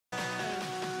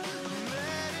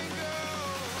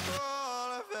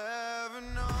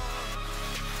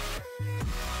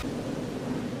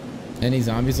Any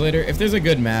zombies later? If there's a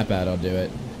good map out, I'll do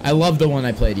it. I love the one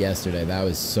I played yesterday. That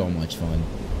was so much fun.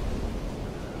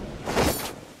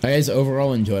 I guys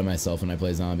overall enjoy myself when I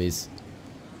play zombies.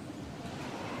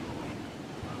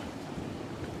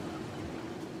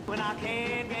 When I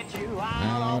can't get you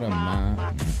Out of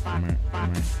my...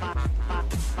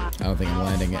 I don't think I'm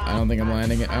landing it. I don't think I'm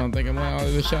landing it. I don't think I'm landing it.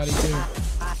 Oh, there's a shotty too.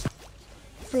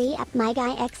 Free up my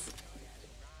guy X.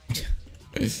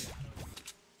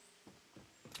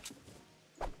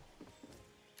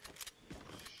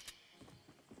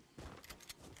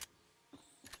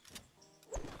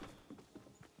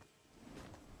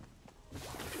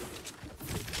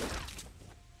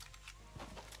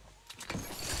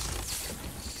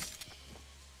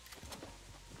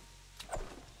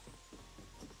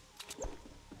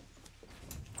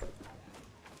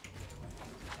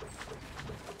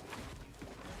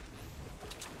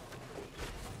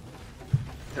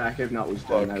 If not, was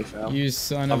done now, Phil. You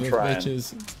son of a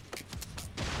bitches.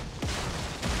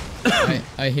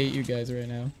 I hate you guys right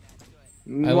now.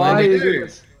 Why is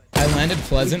it? I landed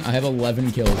Pleasant. I have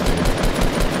 11 kills.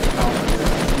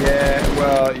 Yeah,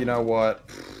 well, you know what?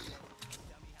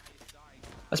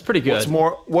 That's pretty good.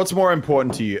 What's more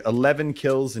important to you? 11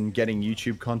 kills and getting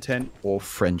YouTube content or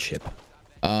friendship?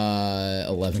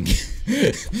 11.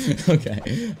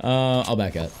 Okay. I'll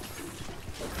back up.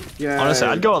 Yeah. Honestly,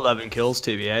 I'd go 11 kills,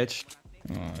 TBH.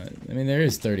 I mean, there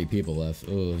is 30 people left.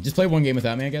 Ooh. Just play one game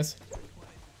without me, I guess.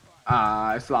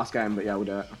 It's the last game, but yeah, we'll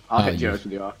do it. I'll hit Joe's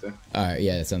with you after. Alright,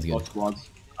 yeah, that sounds good. Both squads.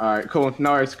 Alright, cool.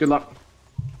 No worries. Good luck.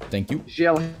 Thank you.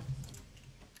 GL.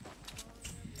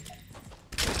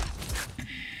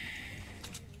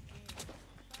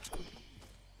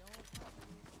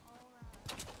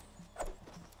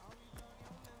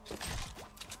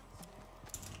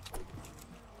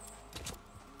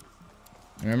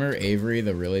 Remember Avxry,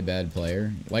 the really bad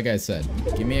player? Like I said,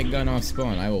 give me a gun off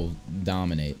spawn, I will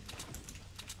dominate.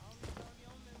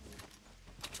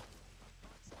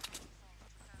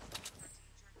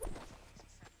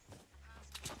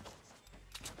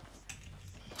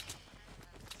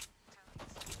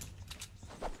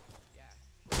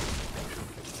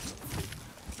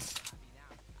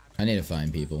 I need to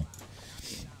find people.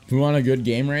 If we want a good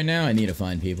game right now, I need to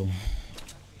find people.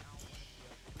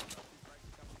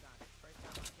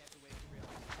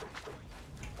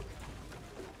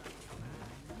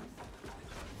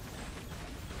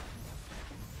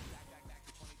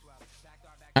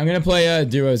 I'm gonna play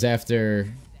duos after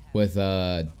with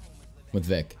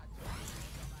Vic.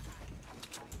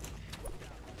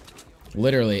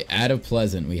 Literally, out of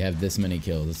Pleasant, we have this many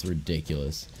kills. It's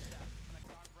ridiculous.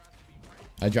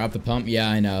 I dropped the pump. Yeah,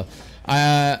 I know.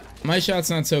 My shot's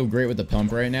not so great with the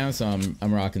pump right now, so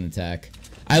I'm rocking the tack.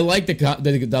 I like the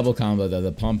double combo though,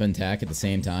 the pump and tack at the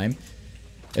same time.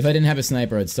 If I didn't have a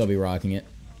sniper, I'd still be rocking it.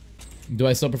 Do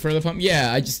I still prefer the pump?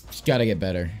 Yeah, I just gotta get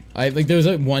better. There was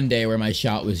like one day where my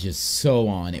shot was just so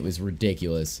on, it was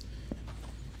ridiculous.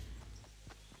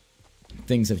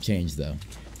 Things have changed though.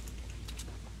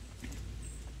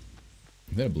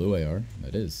 Is that a blue AR?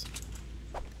 That is.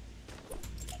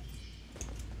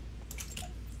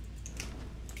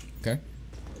 Okay.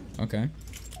 Okay.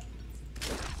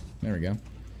 There we go.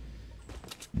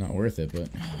 Not worth it, but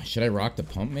should I rock the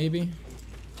pump maybe?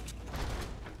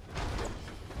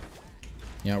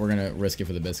 Yeah, we're gonna risk it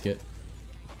for the biscuit.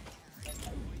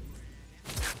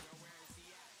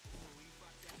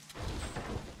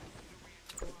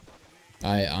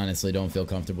 I honestly don't feel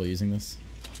comfortable using this.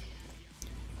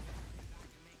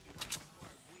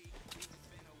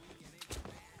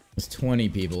 There's 20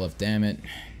 people left, damn it.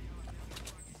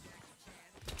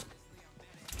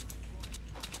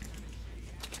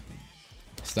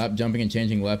 Stop jumping and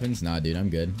changing weapons? Nah, dude,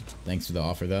 I'm good. Thanks for the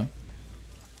offer, though.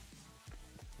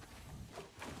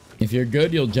 If you're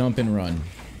good, you'll jump and run.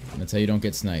 That's how you don't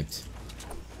get sniped.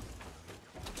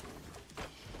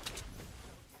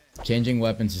 Changing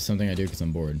weapons is something I do because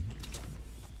I'm bored.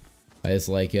 I just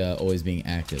like always being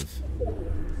active.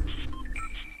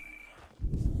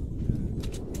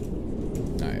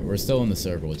 Alright, we're still in the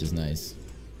circle, which is nice.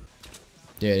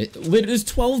 Dude, there's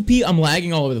 12 people. I'm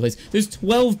lagging all over the place. There's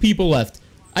 12 people left.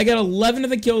 I got 11 of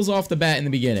the kills off the bat in the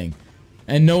beginning.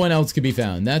 And no one else could be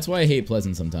found. That's why I hate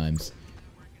Pleasant sometimes.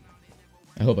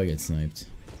 I hope I get sniped.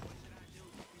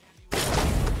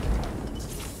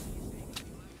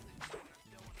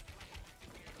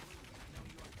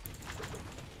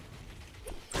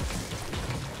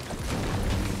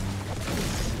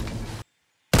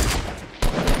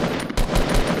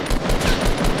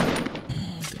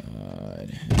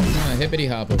 Hippity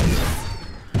hop over here.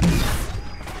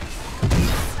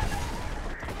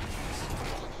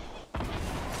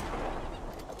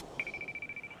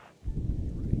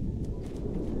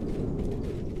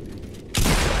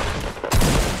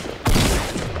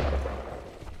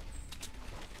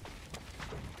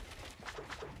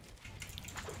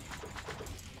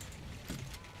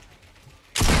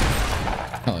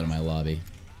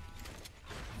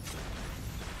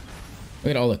 Look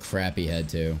at all the crap he had,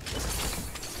 too.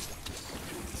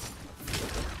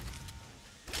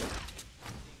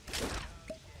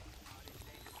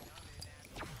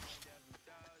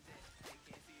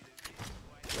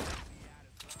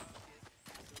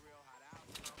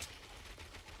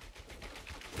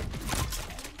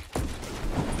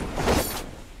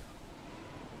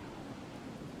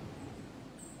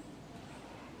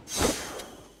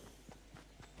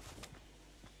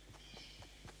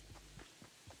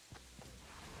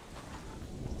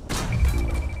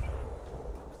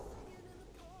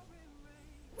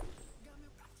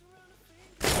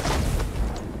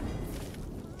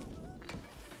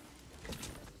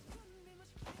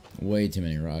 Way too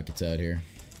many rockets out here.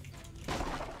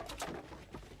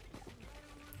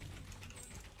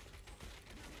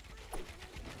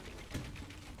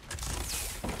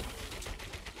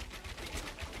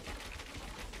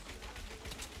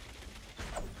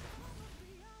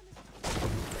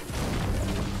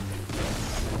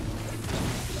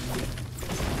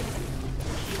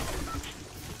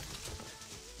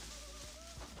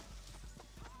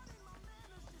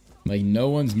 Like, no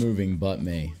one's moving but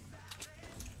me.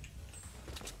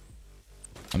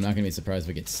 I'm not gonna be surprised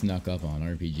if I get snuck up on,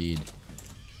 RPG'd.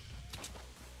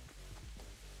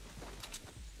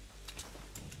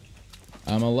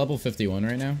 I'm a level 51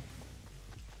 right now.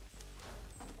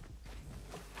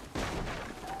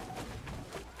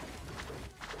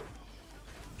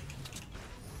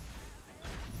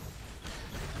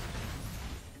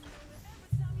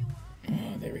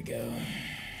 Oh, there we go.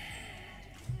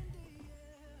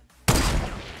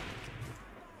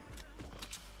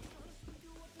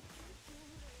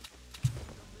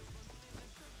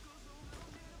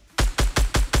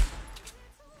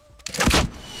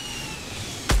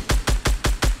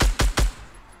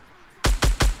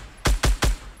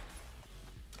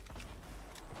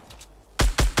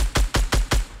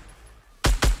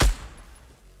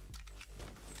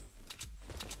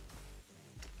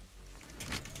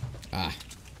 Ah.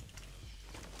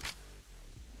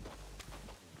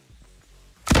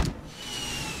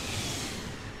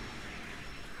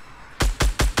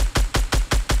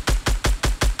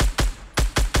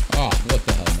 Oh, what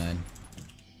the hell, man?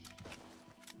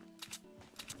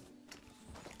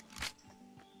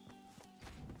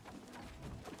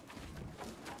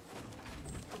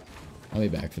 I'll be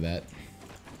back for that.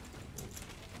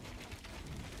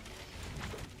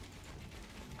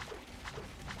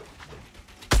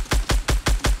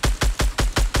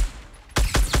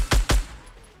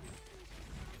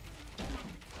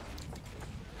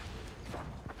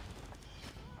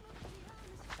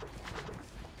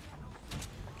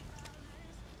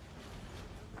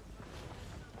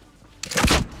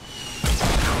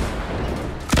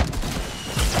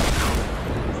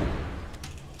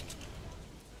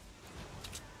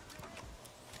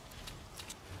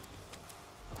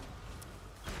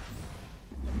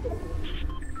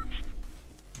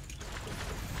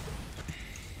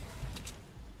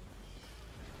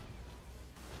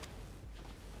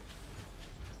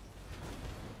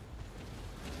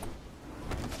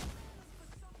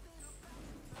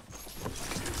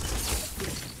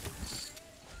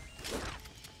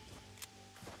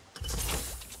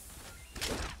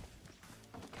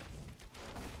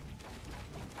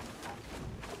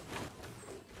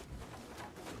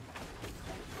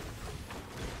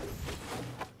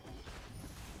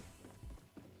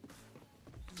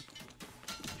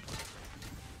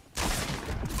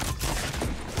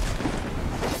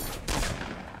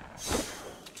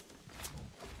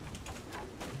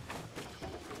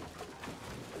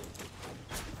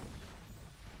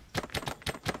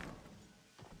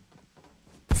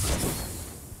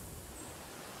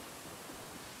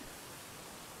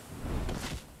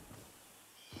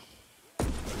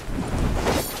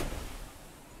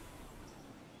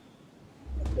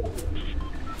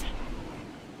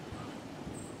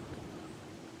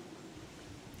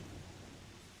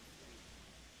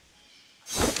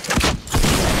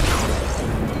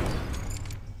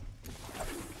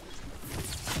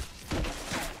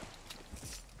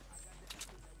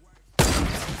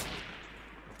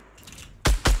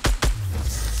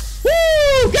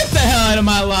 Get the hell out of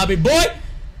my lobby, boy!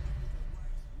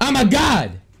 I'm a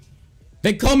god!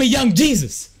 They call me Young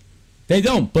Jesus. They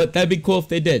don't, but that'd be cool if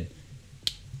they did.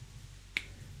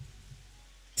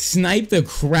 Snipe the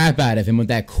crap out of him with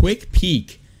that quick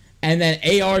peek, and then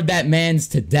AR'd that man's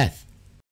to death.